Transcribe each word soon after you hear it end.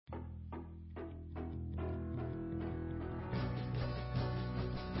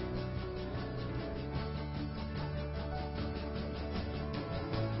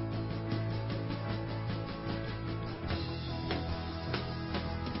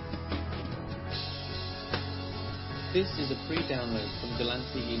This is a free download from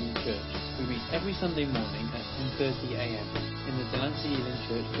Delancey Elim Church. We meet every Sunday morning at 10:30 a.m. in the Delancey Elim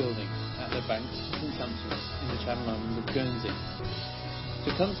Church building at the Banks, St Thomas's, in the Channel Islands of Guernsey.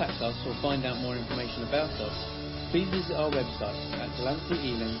 To contact us or find out more information about us, please visit our website at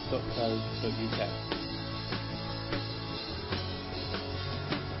delanceyelim.co.uk.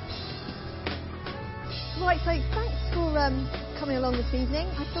 Right, folks, thanks for coming along this evening.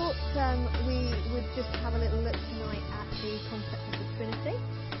 I thought we would just have a little look tonight at the concept of the Trinity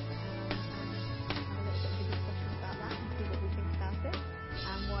and have a little bit of a discussion about that and see what we think about it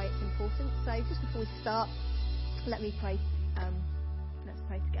and why it's important. So just before we start, let me pray. Let's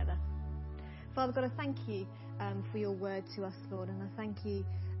pray together. Father God, I thank you for your word to us, Lord, and I thank you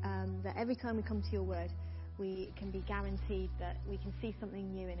that every time we come to your word, we can be guaranteed that we can see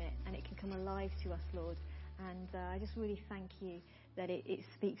something new in it and it can come alive to us, Lord. And I just really thank you that it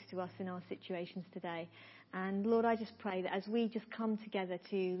speaks to us in our situations today. And Lord, I just pray that as we just come together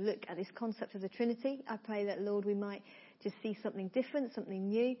to look at this concept of the Trinity, I pray that, Lord, we might just see something different, something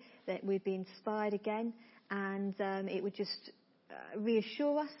new, that we'd be inspired again, and it would just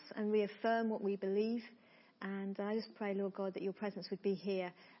reassure us and reaffirm what we believe. And I just pray, Lord God, that your presence would be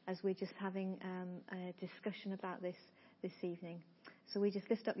here as we're just having a discussion about this evening. So we just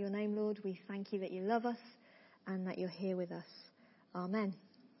lift up your name, Lord. We thank you that you love us and that you're here with us. Amen.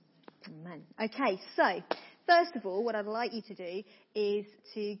 Amen. Okay, so first of all, what I'd like you to do is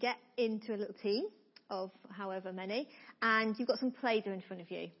to get into a little team of however many, and you've got some Play-Doh in front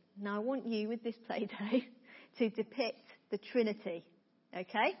of you. Now I want you, with this Play-Doh, to depict the Trinity,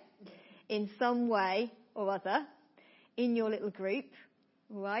 okay, in some way or other in your little group,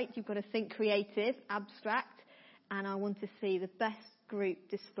 right? You've got to think creative, abstract, and I want to see the best group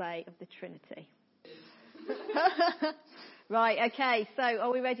display of the Trinity. Right, okay, so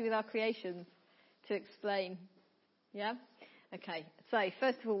are we ready with our creations to explain? Yeah? Okay, so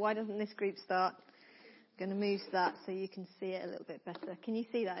first of all, why doesn't this group start? I'm going to move that so you can see it a little bit better. Can you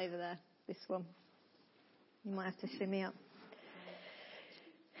see that over there, this one? You might have to shimmy up.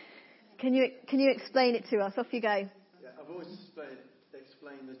 Can you explain it to us? Off you go. Yeah, I've always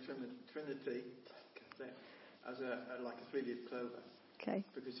explained the Trinity as like a three-leaf clover. Okay.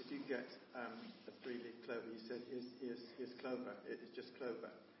 Because if you get a three-leaf clover, you said here's clover. It's just clover,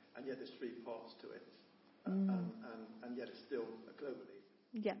 and yet there's three parts to it, and yet it's still a clover leaf.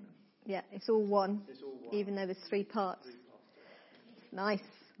 Yeah, yeah. It's all one. It's all one. Even though there's three parts. Nice,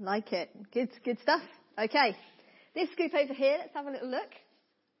 like it. Good stuff. Okay, this group over here. Let's have a little look.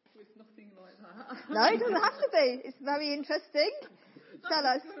 It's nothing like that. No, it doesn't have to be. It's very interesting. Tell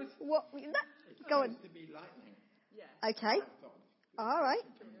us what. Go on. To be lightning. Yeah. Okay. All right.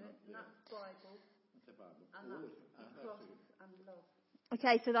 And that's Bible. That's a Bible. And that's cross and love.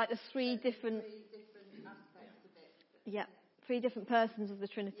 Okay, so like the three different Aspects of it. yeah, three different persons of the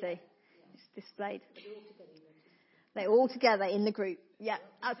Trinity. Yeah. It's displayed. They're They're all together. all together in the group. Yeah,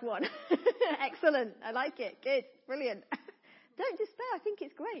 as one. Excellent. I like it. Good. Brilliant. Don't despair. I think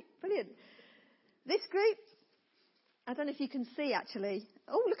it's great. Brilliant. This group, I don't know if you can see actually.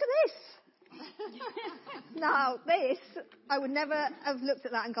 Oh, look at this. Now, this, I would never have looked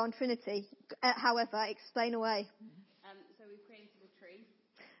at that and gone Trinity. However, explain away. So we've created a tree.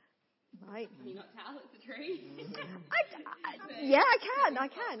 Right. Can you not tell it's a tree? Yeah, I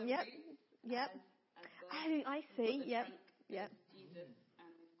can. Yep. Yep. Oh, I see. Yep. Yep. Jesus,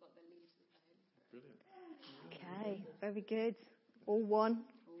 and we've got the leaves of the Holy Spirit. Okay. Very good. All one.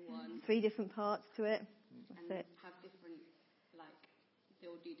 All one. Three different parts to it. That's And it. have different, they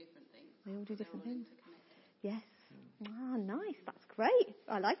all do different things. They all do different things. Interconnected. Yes. Ah, nice. That's great.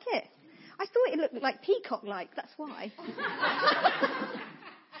 I like it. I thought it looked like peacock-like. That's why. That's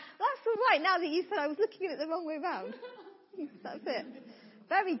all right. Now that you said I was looking at it the wrong way round. That's it.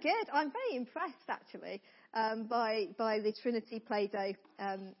 Very good. I'm very impressed, actually, by the Trinity Play-Doh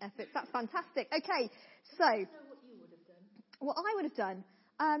efforts. That's fantastic. Okay, so I know what you would have done. what I would have done,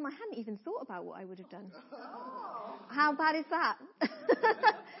 I hadn't even thought about what I would have done. How bad is that?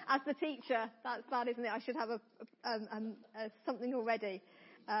 As the teacher, that's bad, isn't it? I should have a something already.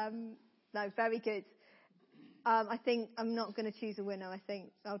 No, very good. I think I'm not going to choose a winner. I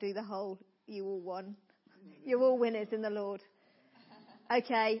think I'll do the whole. You all won. You're all winners in the Lord.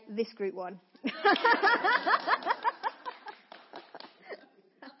 Okay, this group won.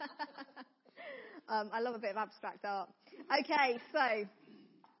 I love a bit of abstract art. Okay, so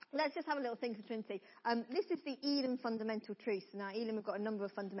let's just have a little think of Trinity. This is the Elim fundamental truths. Now, Elim have got a number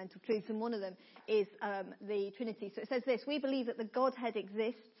of fundamental truths, and one of them is the Trinity. So it says this: we believe that the Godhead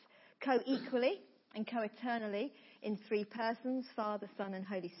exists co-equally and co-eternally in three persons, Father, Son and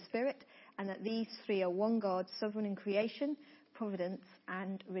Holy Spirit, and that these three are one God, sovereign in creation, providence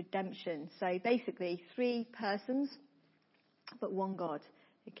and redemption. So basically three persons, but one God.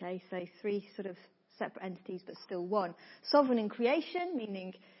 Okay, so three sort of separate entities, but still one. Sovereign in creation,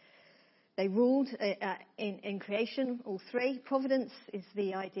 meaning they ruled in creation, all three. Providence is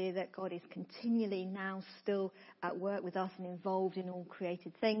the idea that God is continually now still at work with us and involved in all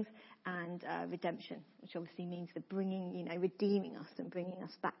created things. And redemption, which obviously means the bringing, redeeming us and bringing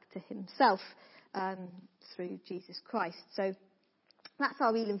us back to himself through Jesus Christ. So that's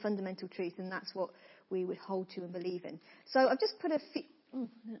our real and fundamental truth, and that's what we would hold to and believe in. So I've just put a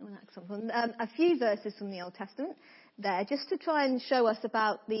few verses from the Old Testament there, just to try and show us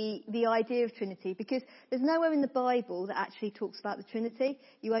about the idea of Trinity, because there's nowhere in the Bible that actually talks about the Trinity.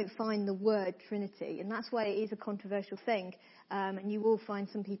 You won't find the word Trinity, and that's why it is a controversial thing. And you will find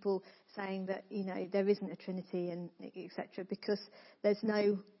some people saying that, there isn't a Trinity and etc., because there's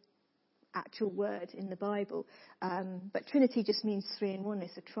no actual word in the Bible. But Trinity just means three in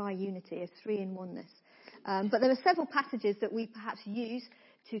oneness, a triunity, a three in oneness. But there are several passages that we perhaps use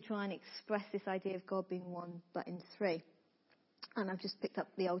to try and express this idea of God being one but in three. And I've just picked up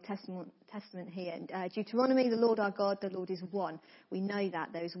the Old Testament here. Deuteronomy, the Lord our God, the Lord is one. We know that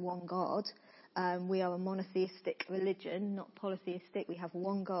there is one God. We are a monotheistic religion, not polytheistic. We have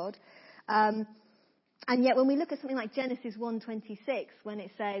one God. And yet when we look at something like Genesis 1:26, when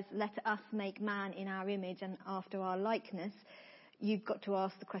it says, let us make man in our image and after our likeness, you've got to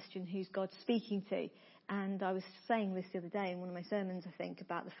ask the question, who's God speaking to? And I was saying this the other day in one of my sermons, I think,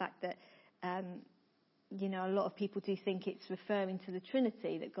 about the fact that, a lot of people do think it's referring to the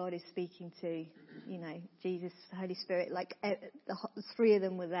Trinity, that God is speaking to, Jesus, the Holy Spirit. Like the three of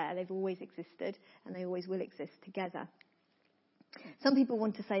them were there. They've always existed and they always will exist together. Some people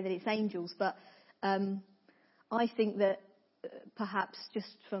want to say that it's angels, but I think that perhaps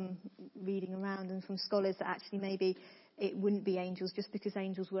just from reading around and from scholars that actually maybe it wouldn't be angels, just because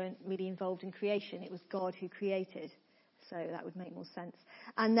angels weren't really involved in creation. It was God who created. So that would make more sense.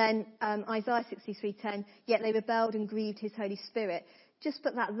 And then Isaiah 63:10, yet they rebelled and grieved his Holy Spirit. Just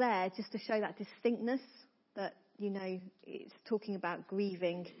put that there just to show that distinctness, that, it's talking about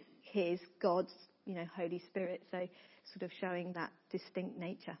grieving his, God's, Holy Spirit. So sort of showing that distinct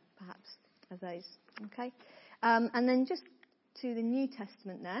nature, perhaps, of those. Okay. And then just to the New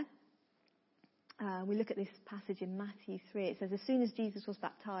Testament there. We look at this passage in Matthew 3. It says, as soon as Jesus was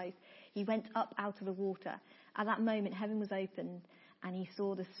baptized, he went up out of the water. At that moment, heaven was opened, and he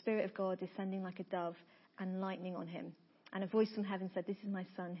saw the Spirit of God descending like a dove and lightning on him. And a voice from heaven said, this is my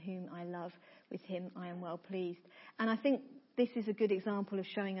Son, whom I love. With him I am well pleased. And I think this is a good example of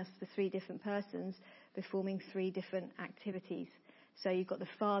showing us the three different persons performing three different activities. So you've got the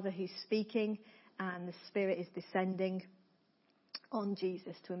Father who's speaking, and the Spirit is descending on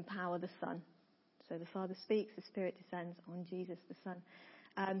Jesus to empower the Son. So the Father speaks, the Spirit descends on Jesus, the Son.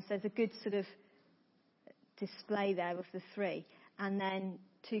 So there's a good sort of display there of the three. And then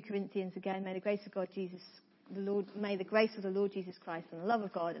 2 Corinthians again, may the grace of God, may the grace of the Lord Jesus Christ and the love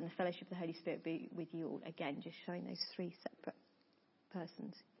of God and the fellowship of the Holy Spirit be with you all. Again, just showing those three separate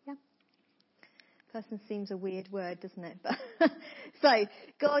persons. Yeah. Person seems a weird word, doesn't it? But so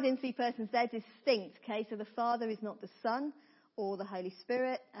God in three persons, they're distinct. Okay, so the Father is not the Son or the Holy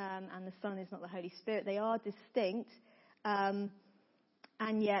Spirit, and the Son is not the Holy Spirit. They are distinct, and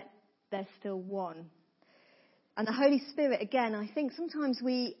yet they're still one. And the Holy Spirit, again, I think sometimes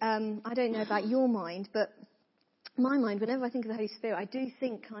we, I don't know about your mind, but my mind, whenever I think of the Holy Spirit, I do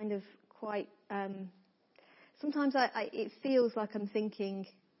think kind of quite, sometimes it feels like I'm thinking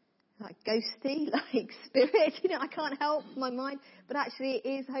like ghosty, like spirit, I can't help my mind, but actually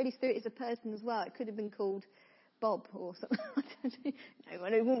the Holy Spirit is a person as well. It could have been called Bob or something. No,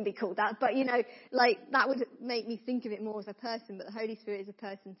 it wouldn't be called that, but like that would make me think of it more as a person. But the Holy Spirit is a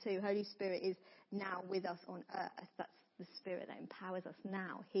person too. Holy Spirit is now with us on earth. That's the Spirit that empowers us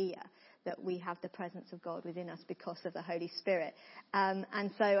now here, that we have the presence of God within us because of the Holy Spirit.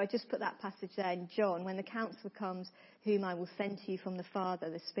 And so I just put that passage there in John. When the Counselor comes, whom I will send to you from the Father,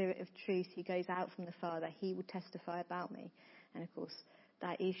 the Spirit of truth, he goes out from the Father, he will testify about me. And of course,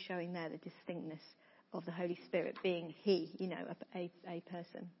 that is showing there the distinctness of the Holy Spirit being he, a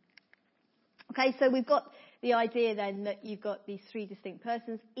person. Okay, so we've got the idea then that you've got these three distinct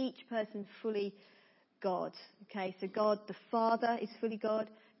persons, each person fully God. Okay, so God the Father is fully God,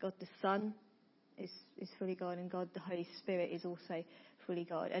 God the Son is fully God, and God the Holy Spirit is also fully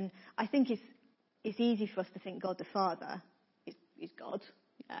God. And I think it's easy for us to think God the Father is God.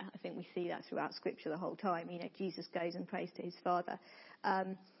 Yeah, I think we see that throughout Scripture the whole time. Jesus goes and prays to his Father.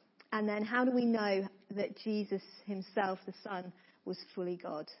 And then how do we know that Jesus himself, the Son, was fully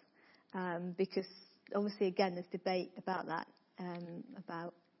God? Because obviously, again, there's debate about that,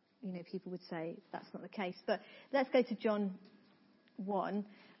 about, people would say that's not the case. But let's go to John 1,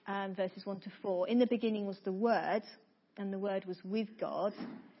 verses 1 to 4. In the beginning was the Word, and the Word was with God,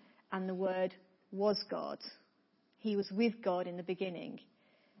 and the Word was God. He was with God in the beginning.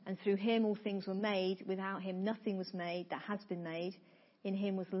 And through him all things were made. Without him nothing was made that has been made. In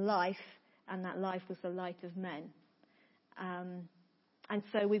him was life, and that life was the light of men. And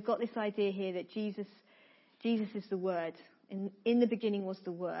so we've got this idea here that Jesus is the Word. In the beginning was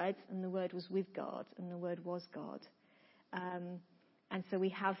the Word, and the Word was with God, and the Word was God. And so we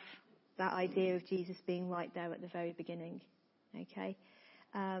have that idea of Jesus being right there at the very beginning. Okay?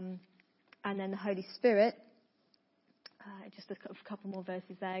 And then the Holy Spirit. Just a couple more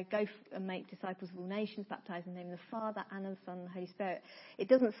verses there. Go and make disciples of all nations, baptize in the name of the Father and of the Son and the Holy Spirit. It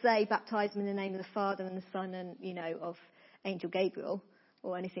doesn't say baptize them in the name of the Father and the Son and, of Angel Gabriel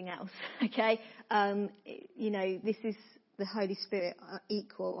or anything else. Okay? This is the Holy Spirit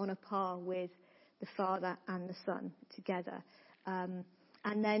equal, on a par with the Father and the Son together. And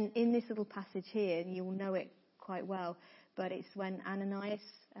then in this little passage here, and you'll know it quite well, but it's when Ananias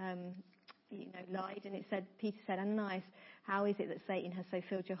lied, and Peter said, Ananias, how is it that Satan has so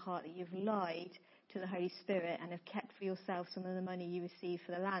filled your heart that you've lied to the Holy Spirit and have kept for yourself some of the money you received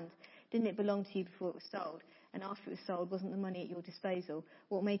for the land? Didn't it belong to you before it was sold? And after it was sold, wasn't the money at your disposal?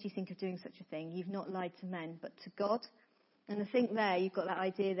 What made you think of doing such a thing? You've not lied to men, but to God. And I think there you've got that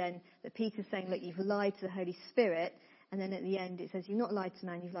idea then that Peter's saying, look, you've lied to the Holy Spirit, and then at the end it says you've not lied to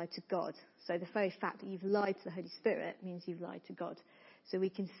man, you've lied to God. So the very fact that you've lied to the Holy Spirit means you've lied to God. So we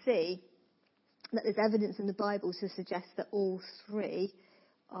can see that there's evidence in the Bible to suggest that all three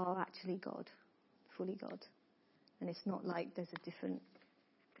are actually God, fully God. And it's not like there's a different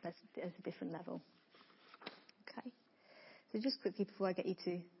level. Okay. So just quickly before I get you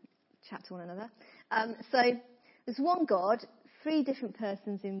to chat to one another. So there's one God, three different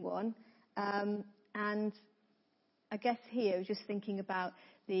persons in one. And I guess here, just thinking about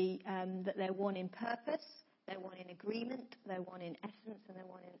that they're one in purpose, they're one in agreement, they're one in essence, and they're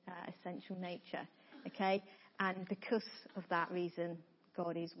one in essential nature. Okay? And because of that reason,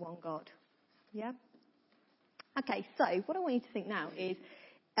 God is one God. Yeah? Okay, so what I want you to think now is,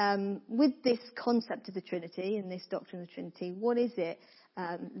 with this concept of the Trinity and this doctrine of the Trinity, what is it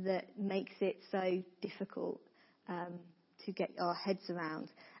that makes it so difficult to get our heads around?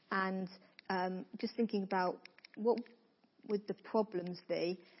 And just thinking about what would the problems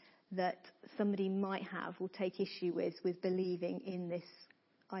be that somebody might have or take issue with believing in this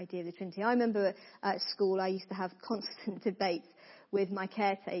idea of the Trinity. I remember at school I used to have constant debates with my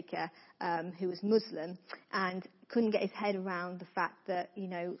caretaker, who was Muslim, and couldn't get his head around the fact that,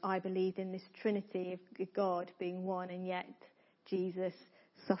 I believed in this Trinity of God being one, and yet Jesus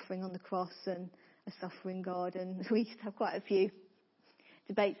suffering on the cross and a suffering God, and we used to have quite a few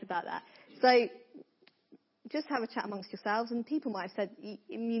debates about that. So just have a chat amongst yourselves, and people might have said,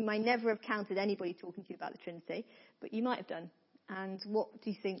 you may never have counted anybody talking to you about the Trinity, but you might have done. And what do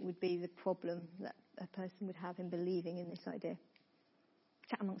you think would be the problem that a person would have in believing in this idea?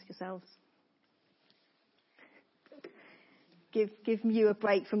 Chat amongst yourselves. Give you a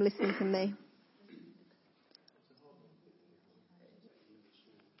break from listening to me.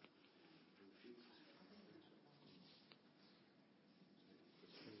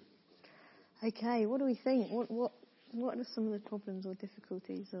 Okay, what do we think? What are some of the problems or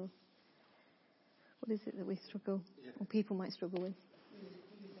difficulties, or what is it that we struggle, or people might struggle with? You were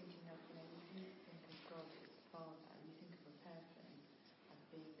thinking of, if you think of God as Father, and you think of a person as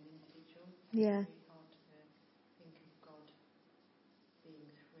being an individual. Yeah. It's very hard to think of God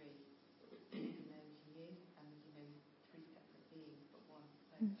being three, even though he is, and three separate beings, but one.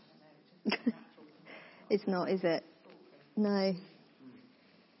 So, I don't know, it's just a natural thing. It's not, is it? No.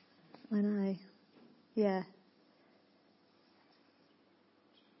 I know. Yeah.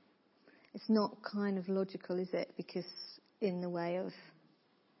 It's not kind of logical, is it? Because in the way of,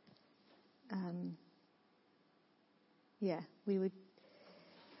 we would.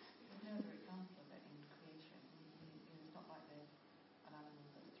 There's no other example of it in creation. It's not like there's an animal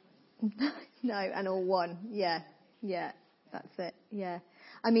that's three. No, and all one. Yeah, that's it. Yeah.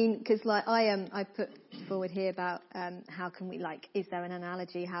 I mean, because I put forward here about how can we, is there an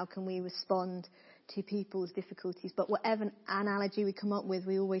analogy? How can we respond to people's difficulties? But whatever analogy we come up with,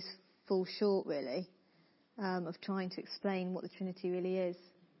 we always fall short, really, of trying to explain what the Trinity really is.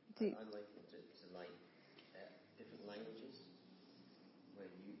 I like it to different languages, where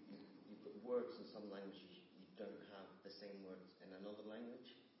you put words in some languages, you don't have the same words in another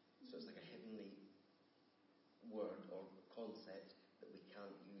language. word or concept that we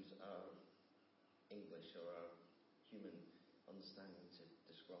can't use our English or our human understanding to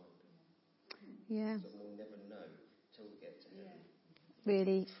describe. Yeah. So we'll never know till we get to heaven.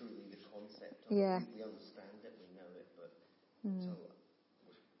 Really. Truly the concept of Yeah. it. We understand it, we know it, but until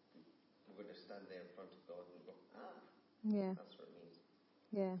we're going to stand there in front of God and go, Yeah. that's what it means.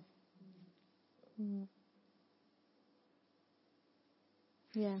 Yeah. Mm.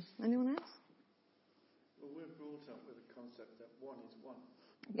 Yeah. Anyone else? Well, we're brought up with a concept that one is one.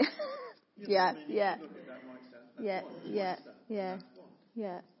 Yeah. Yeah. Look at that might sound. Yeah. One, Yeah. one, Yeah. that's one.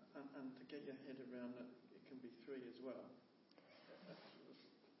 Yeah. And to get your head around that it can be three as well.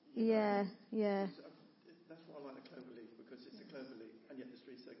 Yeah. Yeah. That's why I like the clover leaf, because it's a clover leaf and yet there's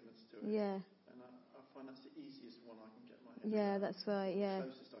three segments to it. Yeah. And I find that's the easiest one I can get my head Yeah, around. that's right. Yeah. The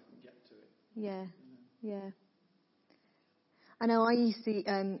closest I can get to it. Yeah. You know. Yeah. I know I used to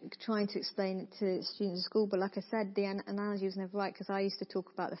trying to explain it to students at school, but like I said, the analogy was never right, because I used to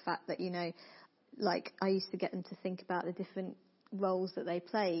talk about the fact that, like I used to get them to think about the different roles that they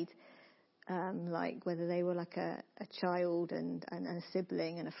played, like whether they were like a child and a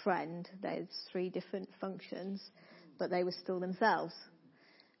sibling and a friend. There's three different functions, but they were still themselves.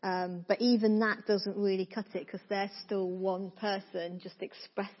 But even that doesn't really cut it, because they're still one person just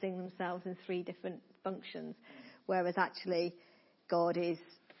expressing themselves in three different functions, whereas actually God is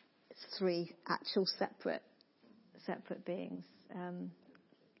three actual separate beings.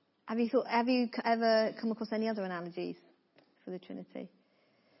 Have you ever come across any other analogies for the Trinity?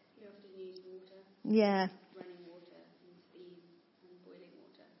 You often use water. Yeah. Running water and steam and boiling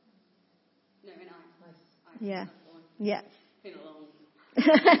water. No, and ice. Yeah. That's the one. Yeah. Been a long.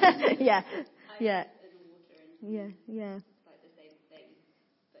 Yeah. Ice Yeah. and water and Yeah. Yeah. it's like the same thing,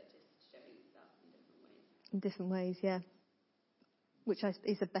 but just showing stuff in different ways. In different ways, yeah. Which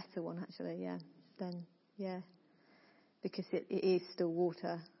is a better one, actually, yeah. Then, yeah. Because it is still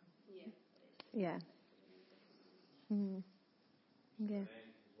water. Yeah. Yeah. Mm. Yeah.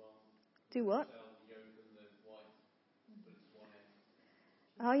 Do what?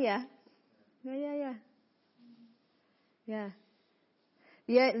 Oh, yeah. Yeah. Yeah.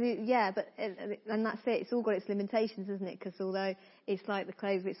 Yeah, but and that's it. It's all got its limitations, isn't it? Because although it's like the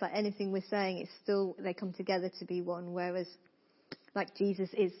clover, it's like anything we're saying, it's still, they come together to be one. Whereas, like Jesus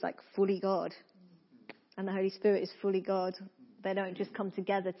is like fully God, and the Holy Spirit is fully God. They don't just come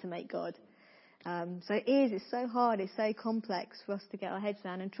together to make God. So it's so hard, it's so complex for us to get our heads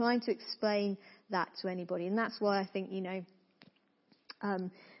around, and trying to explain that to anybody. And that's why I think,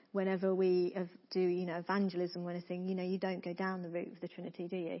 whenever we do, evangelism or anything, you don't go down the route of the Trinity,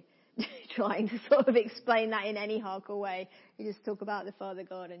 do you? Trying to sort of explain that in any hardcore way. You just talk about the Father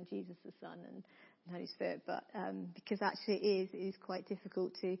God and Jesus the Son and the Holy Spirit. But because actually it is quite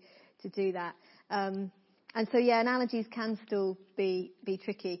difficult to do that. And so, analogies can still be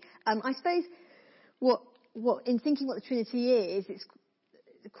tricky. I suppose what in thinking what the Trinity is, it's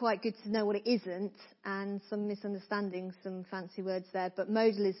quite good to know what it isn't, and some misunderstandings, some fancy words there. But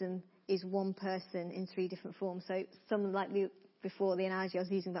modalism is one person in three different forms. So some like before the analogy I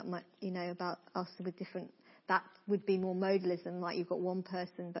was using about us with different, that would be more modalism, like you've got one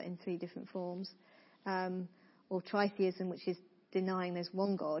person but in three different forms. Or tritheism, which is denying there's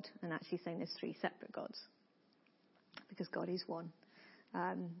one God and actually saying there's three separate gods, because God is one.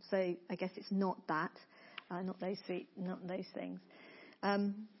 So I guess it's not that, not those things.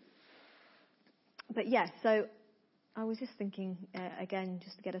 But so I was just thinking, again,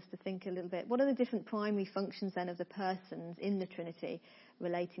 just to get us to think a little bit, what are the different primary functions then of the persons in the Trinity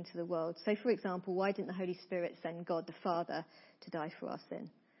relating to the world? So, for example, why didn't the Holy Spirit send God the Father to die for our sin?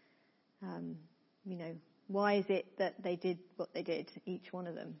 Why is it that they did what they did, each one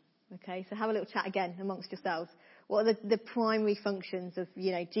of them? Okay, so have a little chat again amongst yourselves. What are the primary functions of,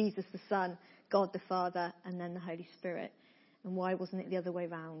 Jesus the Son, God the Father, and then the Holy Spirit? And why wasn't it the other way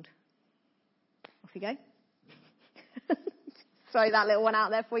round? Off you go. Throw that little one out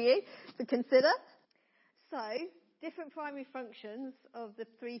there for you to consider. So, different primary functions of the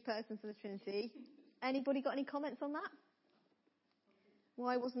three persons of the Trinity. Anybody got any comments on that?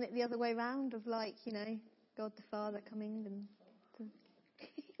 Why wasn't it the other way round of God the Father coming and...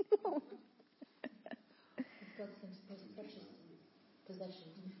 God sent his precious possession.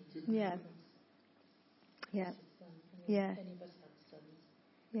 Yeah. Yeah. Yeah. Any of us have sons.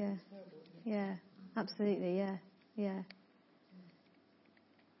 Yeah. It's terrible, isn't it? Yeah. Absolutely. Yeah. Yeah.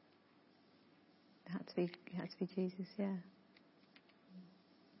 It had to be Jesus. Yeah.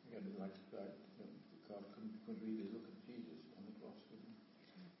 Yeah, but like God couldn't really look at Jesus on the cross, could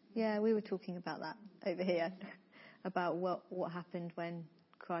he? Yeah, we were talking about that over here, about what happened when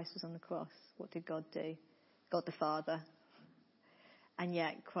Christ was on the cross. What did God do? God the Father, and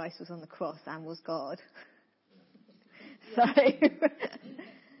yet Christ was on the cross and was God. So, Not to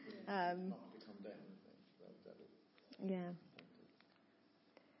come down, yeah.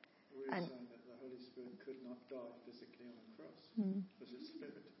 We're And- saying that the Holy Spirit could not die physically on a cross because it's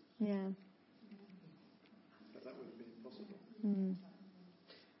spirit, Yeah. but that would have been impossible.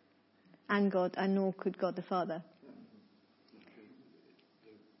 And God, and nor could God the Father. The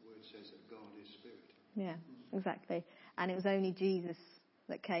word says that God is spirit. Yeah, exactly. And it was only Jesus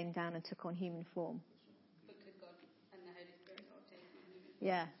that came down and took on human form. But could God and the Holy Spirit not take on human form?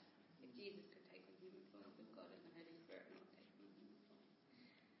 Yeah. If Jesus could take on human form, could God and the Holy Spirit not take on human form?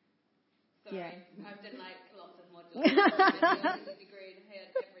 Sorry, Yeah. I've done like lots of modules. I've degree and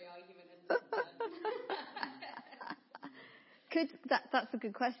heard every argument and That's a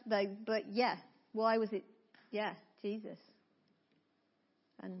good question though, but yeah, why was it, Jesus?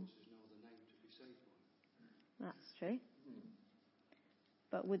 And There's no other name to be saved by. that's true.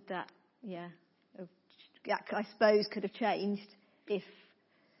 But would that, I suppose could have changed if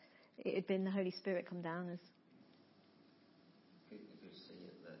it had been the Holy Spirit come down as. People could see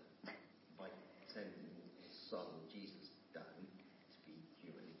it that by sending his son, Jesus, down to be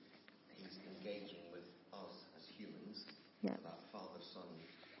human, he's engaging with us as humans, Yeah. that father-son,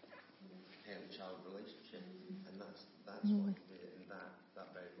 parent-child relationship, and that's why he did it in that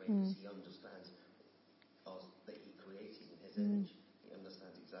very way, because he understands us, that he created in his image. He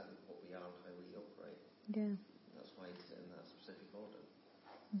understands exactly what we are and how we operate. Yeah. That's why he did it in that specific order.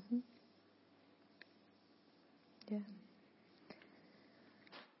 Yeah.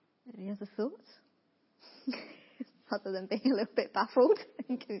 Any other thoughts? Other than being a little bit baffled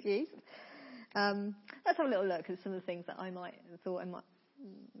and confused. Let's have a little look at some of the things that I might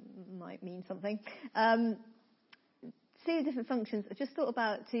mean something. See the different functions. I just thought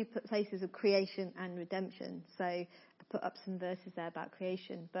about two places of creation and redemption. So I put up some verses there about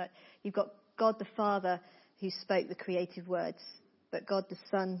creation. But you've got God the Father who spoke the creative words, but God the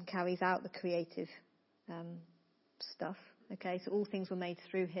Son carries out the creative stuff. Okay, so all things were made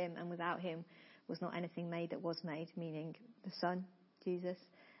through him, and without him was not anything made that was made, meaning the Son, Jesus.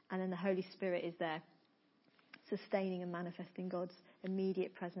 And then the Holy Spirit is there, sustaining and manifesting God's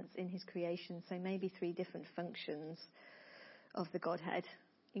immediate presence in his creation. So maybe three different functions of the Godhead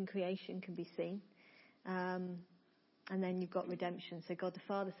in creation can be seen. And then you've got redemption. So God the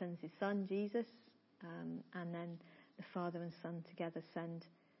Father sends his Son, Jesus, and then the Father and Son together send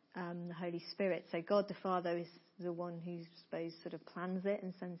the Holy Spirit. So God the Father is the one who, I suppose, sort of plans it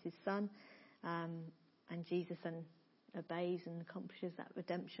and sends his Son, and Jesus then obeys and accomplishes that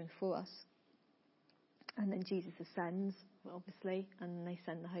redemption for us. And then Jesus ascends, obviously, and they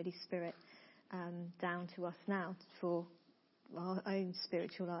send the Holy Spirit down to us now for our own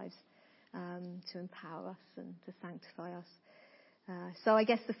spiritual lives, to empower us and to sanctify us. So I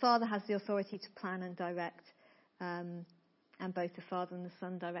guess the Father has the authority to plan and direct, and both the Father and the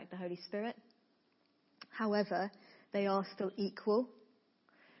Son direct the Holy Spirit. However, they are still equal.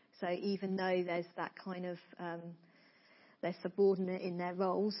 So even though there's that kind of, they're subordinate in their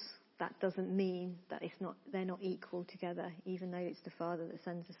roles, that doesn't mean that they're not equal together, even though it's the Father that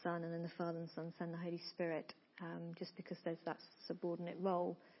sends the Son and then the Father and the Son send the Holy Spirit. Just because there's that subordinate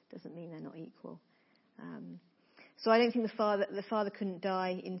role doesn't mean they're not equal. So I don't think the Father couldn't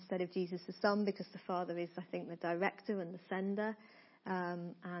die instead of Jesus the Son, because the Father is, I think, the director and the sender,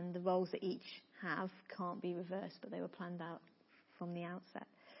 and the roles that each have can't be reversed, but they were planned out from the outset.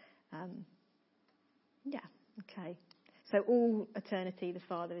 Okay. So all eternity, the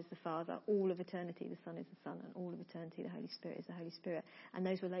Father is the Father. All of eternity, the Son is the Son. And all of eternity, the Holy Spirit is the Holy Spirit. And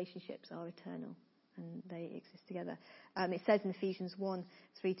those relationships are eternal, and they exist together. It says in Ephesians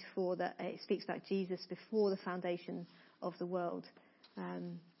 1:3-4 that it speaks about Jesus before the foundation of the world.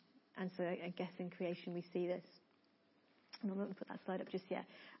 And so I guess in creation we see this. And I'm not going to put that slide up just yet.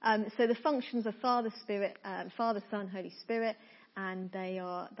 So the functions of Father, Spirit, Father, Son, Holy Spirit, and they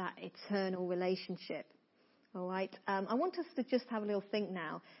are that eternal relationship. All right. I want us to just have a little think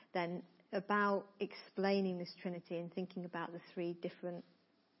now, then, about explaining this Trinity and thinking about the three different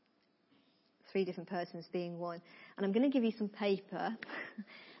persons being one. And I'm going to give you some paper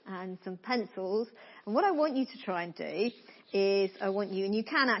and some pencils. And what I want you to try and do is, and you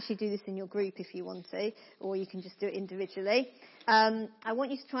can actually do this in your group if you want to, or you can just do it individually. I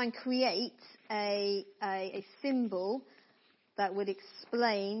want you to try and create a symbol that would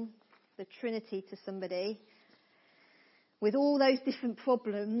explain the Trinity to somebody, with all those different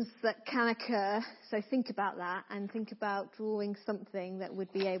problems that can occur. So think about that, and think about drawing something that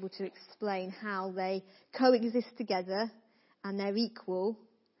would be able to explain how they coexist together and they're equal,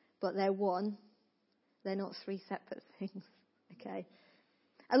 but they're one, They're not three separate things. Okay.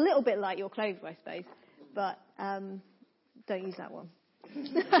 A little bit like your clover, I suppose, but don't use that one.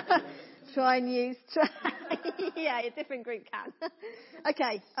 Try, yeah, a different group can.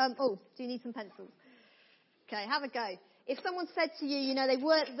 Okay. Do you need some pencils? Okay, have a go. If someone said to you,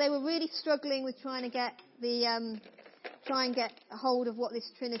 they were really struggling with trying to get try and get a hold of what this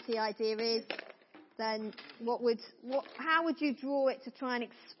Trinity idea is, then how would you draw it to try and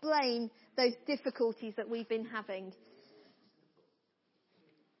explain those difficulties that we've been having?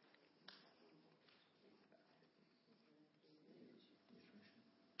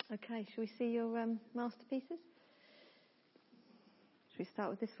 Okay, shall we see your masterpieces? Shall we start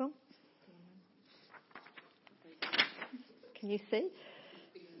with this one? Can you see?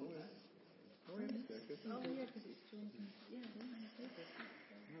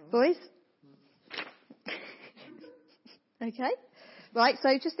 Boys? Okay. Right, so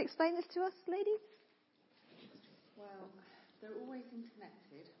just explain this to us, ladies. Well, they're always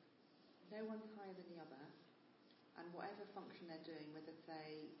interconnected. No one's higher than the other. And whatever function they're doing, whether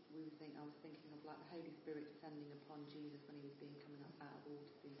say I was thinking of like the Holy Spirit descending upon Jesus when he was coming up out of water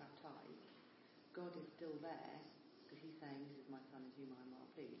being baptised, God is still there because he's saying, "This is my son, in whom I am well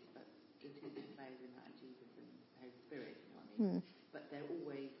pleased." But the two big players in that are Jesus and the Holy Spirit. You know what I mean? But they're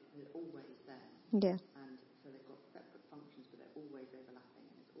always there. Yeah. And so they've got separate functions, but they're always overlapping,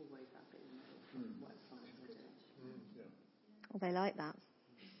 and it's always that bit in the middle. Whatever function they're doing. Well, they like that.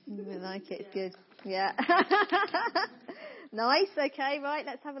 They like it. It's good. Yeah. Nice. Okay. Right.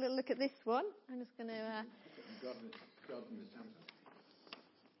 Let's have a little look at this one. I'm just going to.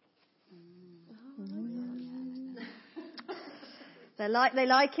 They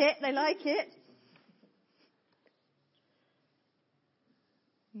like it. They like it.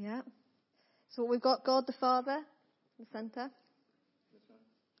 Yeah. So we've got God the Father, in the centre.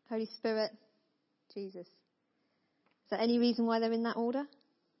 Holy Spirit, Jesus. Is there any reason why they're in that order?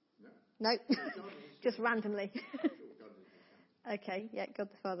 No. Just randomly. Okay, yeah, God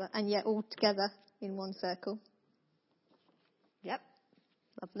the Father. And yet all together in one circle. Yep.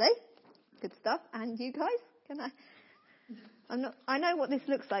 Lovely. Good stuff. And you guys? I know what this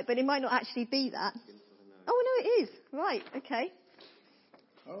looks like, but it might not actually be that. Oh, no, it is. Right, okay.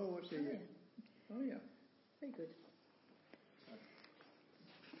 Oh, I see. Oh, yeah. Very good.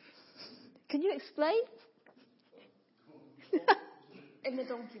 Can you explain? In the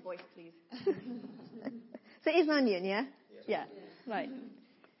donkey voice, please. So it is an onion, yeah? Yeah. Right.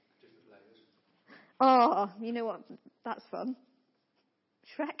 Oh, you know what? That's fun.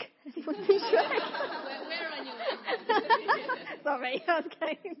 Shrek? Anyone see Shrek? Where on your list? Sorry, I was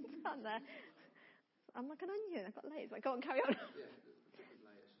going down there. I'm like an onion. I've got layers. Like, go on, carry on. Yeah, different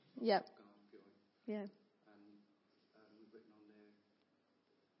layers. Yeah. Yeah. Yeah. And we've written on there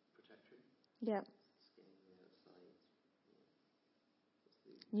protection. Yeah. Skin on the outside.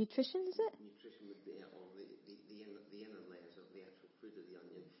 Nutrition, is it? Nutrition would be all the inner layers of the actual fruit of the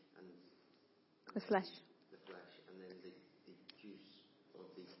onion and The flesh. The flesh, and then the juice of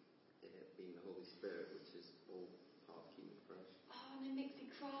the being the Holy Spirit, which is all half human flesh. Oh, and it makes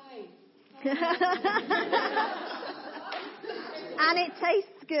me cry. And it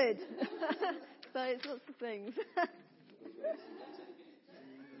tastes good. So it's lots of things.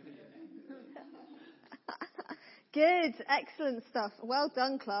 Good, excellent stuff. Well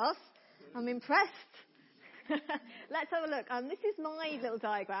done, class. I'm impressed. Let's have a look. This is my little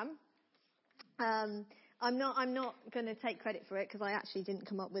diagram. I'm not going to take credit for it because I actually didn't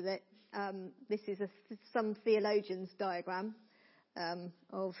come up with it. This is some theologian's diagram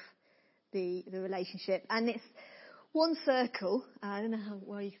of the relationship, and it's one circle. I don't know how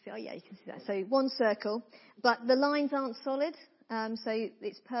well you can see. Oh yeah, you can see that. So one circle, but the lines aren't solid. So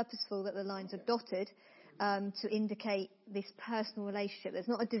it's purposeful that the lines are dotted to indicate this personal relationship. There's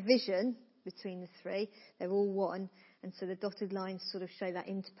not a division between the three. They're all one. And so the dotted lines sort of show that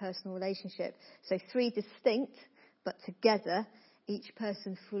interpersonal relationship. So three distinct, but together, each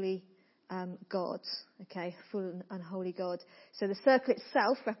person fully God. Okay, full and holy God. So the circle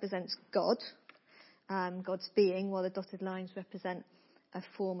itself represents God, God's being, while the dotted lines represent a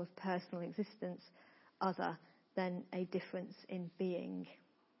form of personal existence other than a difference in being.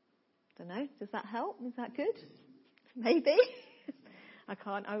 Don't know. Does that help? Is that good? Maybe.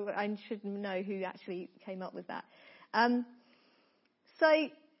 I should know who actually came up with that. So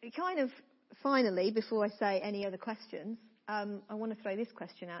kind of finally, before I say any other questions, I want to throw this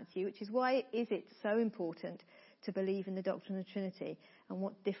question out to you, which is why is it so important to believe in the doctrine of the Trinity, and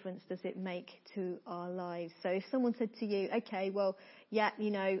what difference does it make to our lives? So if someone said to you, okay, well, yeah,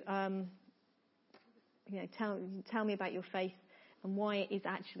 tell me about your faith, and why is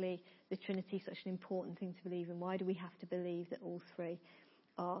actually the Trinity such an important thing to believe in? Why do we have to believe that all three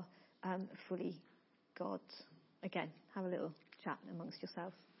are fully God? Again, have a little chat amongst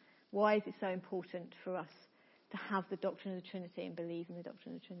yourselves. Why is it so important for us to have the doctrine of the Trinity and believe in the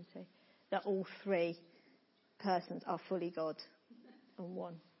doctrine of the Trinity? That all three persons are fully God and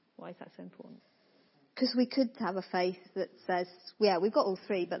one. Why is that so important? Because we could have a faith that says, yeah, we've got all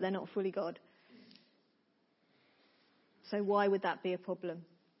three, but they're not fully God. So why would that be a problem?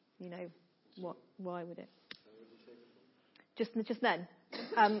 Why would it? Just then,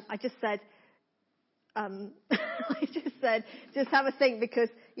 I just said, just have a think, because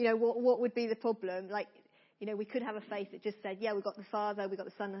what would be the problem? We could have a faith that just said, yeah, we've got the Father, we've got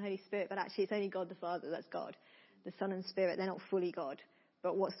the Son and the Holy Spirit, but actually it's only God the Father that's God. The Son and Spirit, they're not fully God.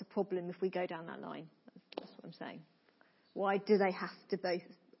 But what's the problem if we go down that line? That's what I'm saying. Why do they have to both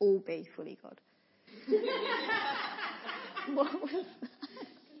all be fully God? What was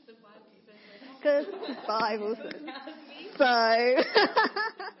because the Bible says so.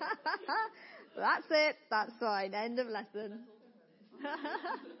 That's it. That's fine. End of lesson.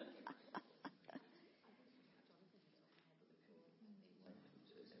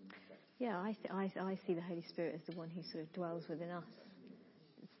 Yeah, I see the Holy Spirit as the one who sort of dwells within us.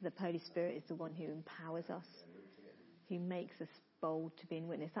 The Holy Spirit is the one who empowers us, who makes us bold to be in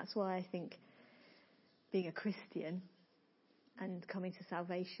witness. That's why I think being a Christian and coming to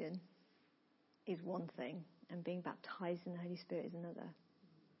salvation is one thing, and being baptized in the Holy Spirit is another.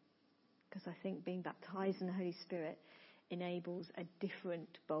 Because I think being baptized in the Holy Spirit enables a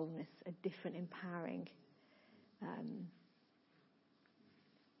different boldness, a different empowering.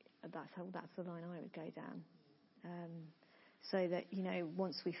 That's the line I would go down. So that,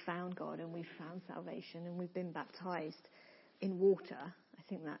 once we've found God and we've found salvation and we've been baptized in water, I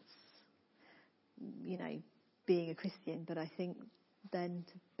think that's, being a Christian. But I think then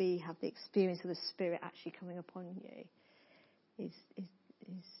to have the experience of the Spirit actually coming upon you is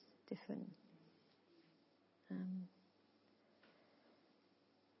different.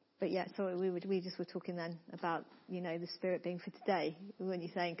 But yeah, sorry, we just were talking then about, the Spirit being for today. Weren't you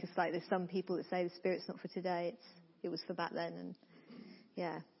saying? Because there's some people that say the Spirit's not for today, it was for back then, and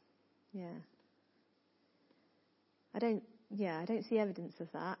yeah. I don't see evidence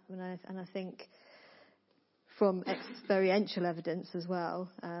of that, and I think from experiential evidence as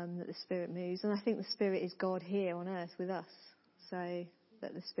well, that the Spirit moves, and I think the Spirit is God here on earth with us, so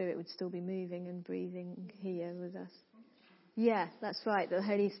that the Spirit would still be moving and breathing here with us. Yeah, that's right. The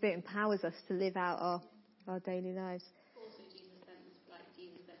Holy Spirit empowers us to live out our daily lives. Also, Jesus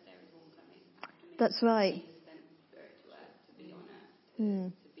said there is one coming. That's right. Jesus sent the Spirit to earth to be on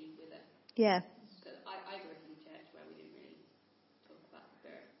earth, to be with us. Yeah. So I grew up in a church where we didn't really talk about the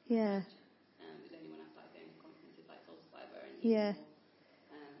Spirit. Yeah. It was only when I started going to conferences like Soul Survivor and yeah. more,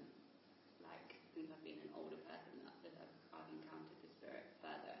 since I've been an older person that I've encountered the Spirit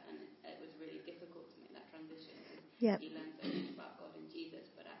further, and it was really difficult to make that transition. Yeah. You learn so much about God and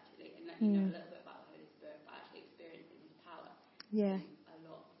Jesus, but actually, and you know a little bit about the Holy Spirit, but actually experiencing His power. Yeah. A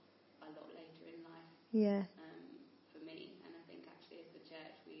lot later in life. Yeah. For me, and I think actually as the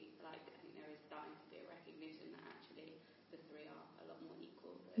church, I think there is starting to be a recognition that actually the three are a lot more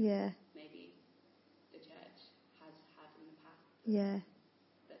equal than maybe the church has had in the past. Yeah.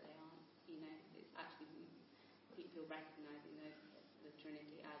 That they aren't. It's actually people recognizing the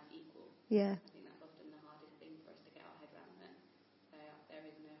Trinity as equal. Yeah. I think that's often the hardest thing for us to get our head around, that there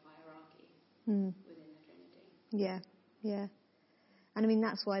is no hierarchy within the Trinity. Yeah. And I mean,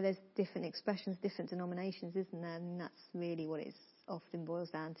 that's why there's different expressions, different denominations, isn't there? And that's really what it often boils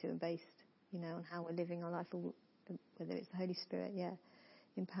down to, and based, on how we're living our life, or whether it's the Holy Spirit,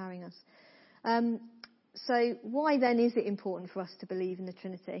 empowering us. So why then is it important for us to believe in the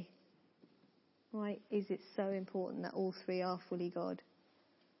Trinity? Why is it so important that all three are fully God?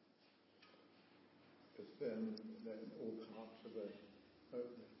 Because then all parts of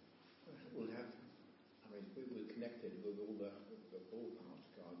will have. We're connected with all parts of God,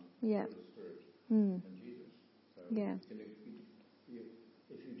 the Spirit, and Jesus. So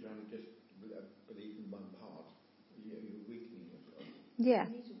if you try to just believe in one part, you're weakening yourself. Yeah,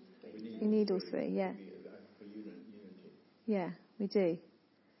 we need all three. Yeah, for unity. Yeah, we do.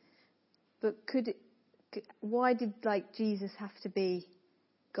 But why did Jesus have to be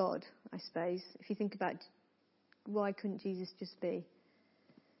God? I suppose if you think about, why couldn't Jesus just be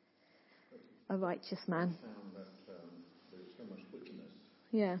a righteous man? I found that there's so much wickedness.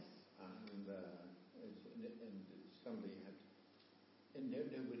 Yeah. And somebody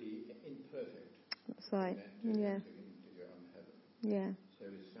nobody imperfect. That's right. To go on heaven. Yeah. So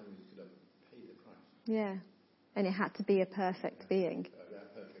somebody's got to pay the price. Yeah. And it had to be a perfect being.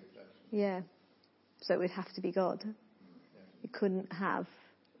 Perfect person. Yeah. So it would have to be God. You couldn't have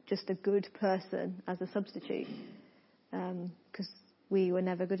just a good person as a substitute, because we were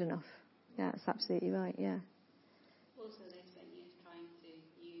never good enough. Yeah, that's absolutely right, yeah. Also, they spent years trying to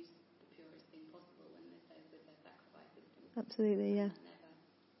use the purest thing possible when they said with their sacrifice system. Absolutely, yeah.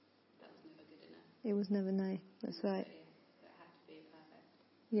 That was never good enough. It was never, no, that's right. So, so it had to be a perfect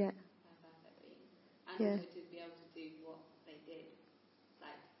being. And also to be able to do what they did.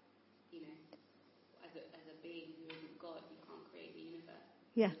 Like, you know, as a being who isn't God, you can't create the universe.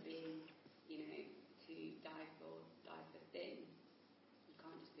 Yeah. As a being, you know, to die for sin, you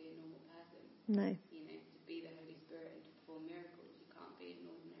can't just be a normal person. No. You know, to be the Holy Spirit and to perform miracles, you can't be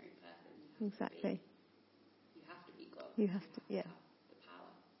an ordinary person. Exactly. You have to be God. You have to, yeah. Have the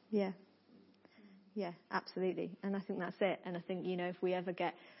power. Yeah. Yeah, absolutely. And I think that's it. And I think, you know, if we ever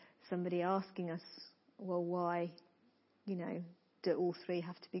get somebody asking us, well, why, you know, do all three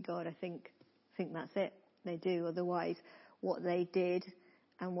have to be God? I think that's it. They do. Otherwise, what they did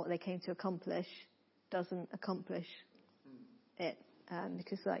and what they came to accomplish doesn't accomplish it.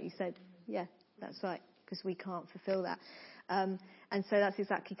 Because like you said, yeah, that's right. Because we can't fulfill that. And so that's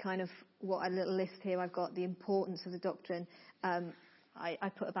exactly kind of what a little list here I've got, the importance of the doctrine.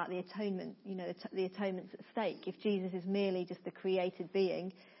 I put about the atonement, you know, the atonement's at stake. If Jesus is merely just a created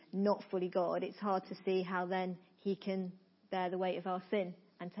being, not fully God, it's hard to see how then he can bear the weight of our sin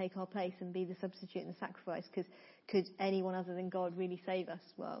and take our place and be the substitute and the sacrifice. Because could anyone other than God really save us?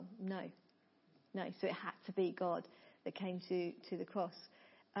 Well, no. So it had to be God that came to the cross.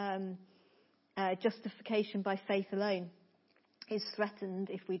 Justification by faith alone is threatened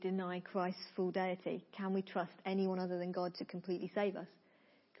if we deny Christ's full deity. Can we trust anyone other than God to completely save us?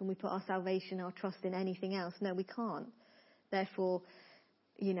 Can we put our salvation, our trust in anything else? No, we can't. Therefore,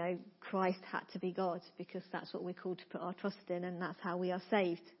 you know, Christ had to be God, because that's what we're called to put our trust in, and that's how we are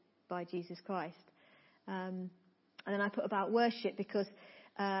saved, by Jesus Christ. And then I put about worship, because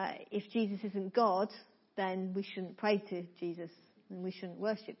if Jesus isn't God, then we shouldn't pray to Jesus and we shouldn't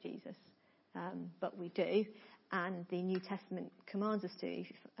worship Jesus. But we do, and the New Testament commands us to.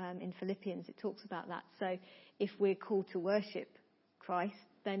 In Philippians it talks about that. So if we're called to worship Christ,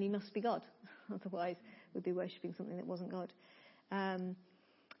 then he must be God. Otherwise we'd be worshipping something that wasn't God.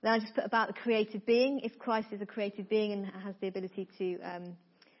 Then I just put about the created being. If Christ is a created being and has the ability to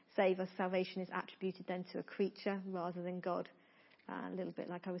save us, salvation is attributed then to a creature rather than God. A little bit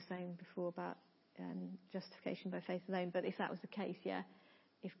like I was saying before about justification by faith alone. But if that was the case, yeah,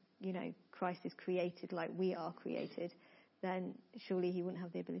 if, you know, Christ is created like we are created, then surely he wouldn't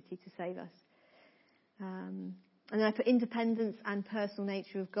have the ability to save us. And then I put independence and personal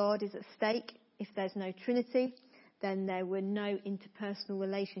nature of God is at stake. If there's no Trinity, then there were no interpersonal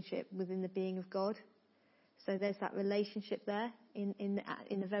relationship within the being of God. So there's that relationship there in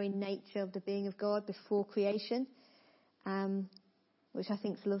the very nature of the being of God before creation, which I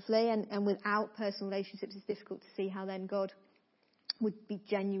think is lovely. And without personal relationships, it's difficult to see how then God would be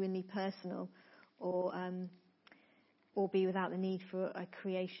genuinely personal, or be without the need for a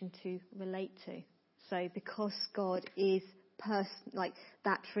creation to relate to. So because God is like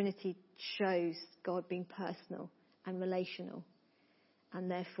that Trinity shows God being personal and relational,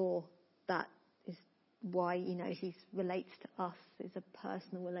 and therefore that is why, you know, he relates to us as a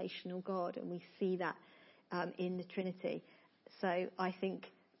personal, relational God, and we see that in the Trinity. So I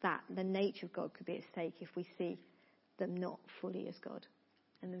think that the nature of God could be at stake if we see them not fully as God.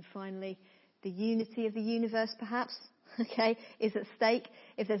 And then finally, the unity of the universe, perhaps, okay, is at stake.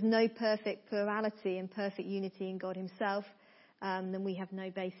 If there's no perfect plurality and perfect unity in God himself, then we have no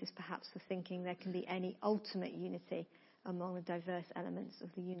basis perhaps for thinking there can be any ultimate unity among the diverse elements of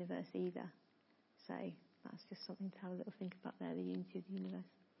the universe either. So that's just something to have a little think about there, the unity of the universe.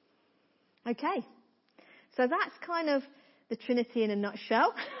 Okay, so that's kind of the Trinity in a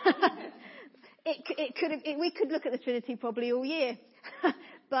nutshell. We could look at the Trinity probably all year,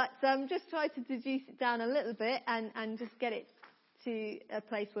 but just try to deduce it down a little bit and just get it to a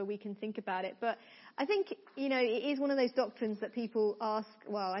place where we can think about it. But I think, you know, it is one of those doctrines that people ask,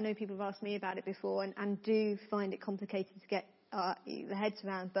 well, I know people have asked me about it before and do find it complicated to get their heads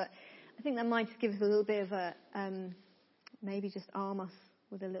around, but I think that might just give us a little bit of a, maybe just arm us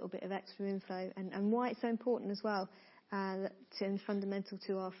with a little bit of extra info, and why it's so important as well, and fundamental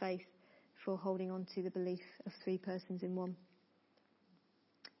to our faith for holding on to the belief of three persons in one.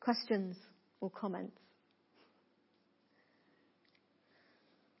 Questions or comments?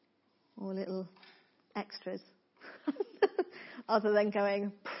 Or little extras? Other than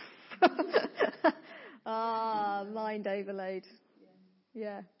going, mind overload.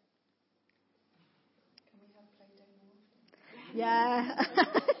 Yeah. Can we have Yeah.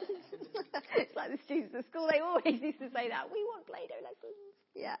 It's like the students at school, they always used to say that. We want Play-Doh lessons.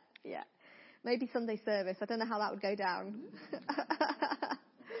 Yeah, yeah. Maybe Sunday service. I don't know how that would go down.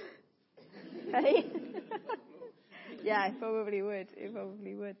 Hey? Yeah, it probably would. It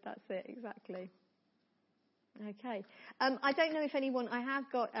probably would. That's it, exactly. Okay. I don't know if anyone... I have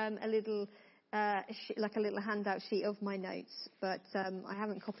got a little... like a little handout sheet of my notes, but I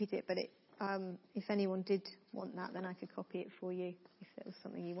haven't copied it. But if anyone did want that, then I could copy it for you if it was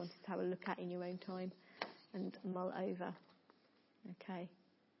something you wanted to have a look at in your own time and mull over. Okay,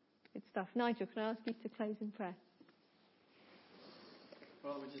 good stuff. Nigel, can I ask you to close in prayer?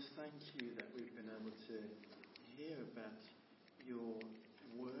 Well, we just thank you that we've been able to hear about your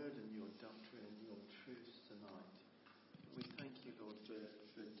word and your doctrine and your truths tonight. We thank you, Lord, for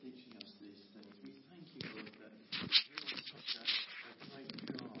teaching us these things. We thank you, Lord, that you are such a great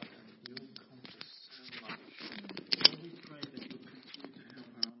God and you encompass so much. Lord, we pray that you'll continue to help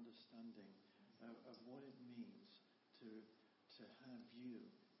our understanding of what it means to have you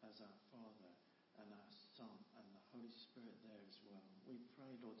as our Father and our Son and the Holy Spirit there as well. We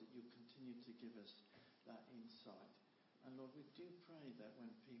pray, Lord, that you continue to give us that insight. And Lord, we do pray that when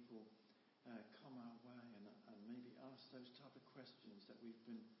people come our way and maybe ask those type of questions that we've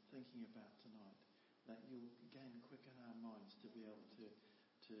been thinking about tonight, that you'll again quicken our minds to be able to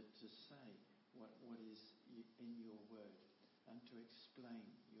say what is in your word and to explain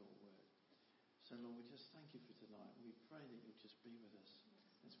your word. So Lord, we just thank you for tonight. We pray that you'll just be with us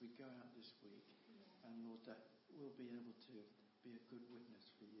as we go out this week. And Lord, that we'll be able to be a good witness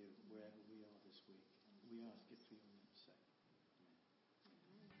for you wherever we are this week. We ask it for your name's sake.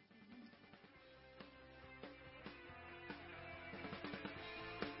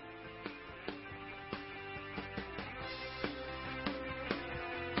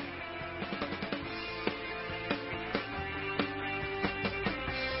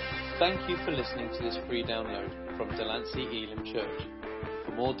 Thank you for listening to this free download from Delancey Elim Church.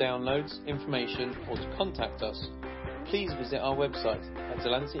 For more downloads, information, or to contact us, please visit our website at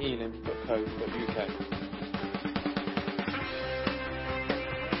delanceyelim.co.uk.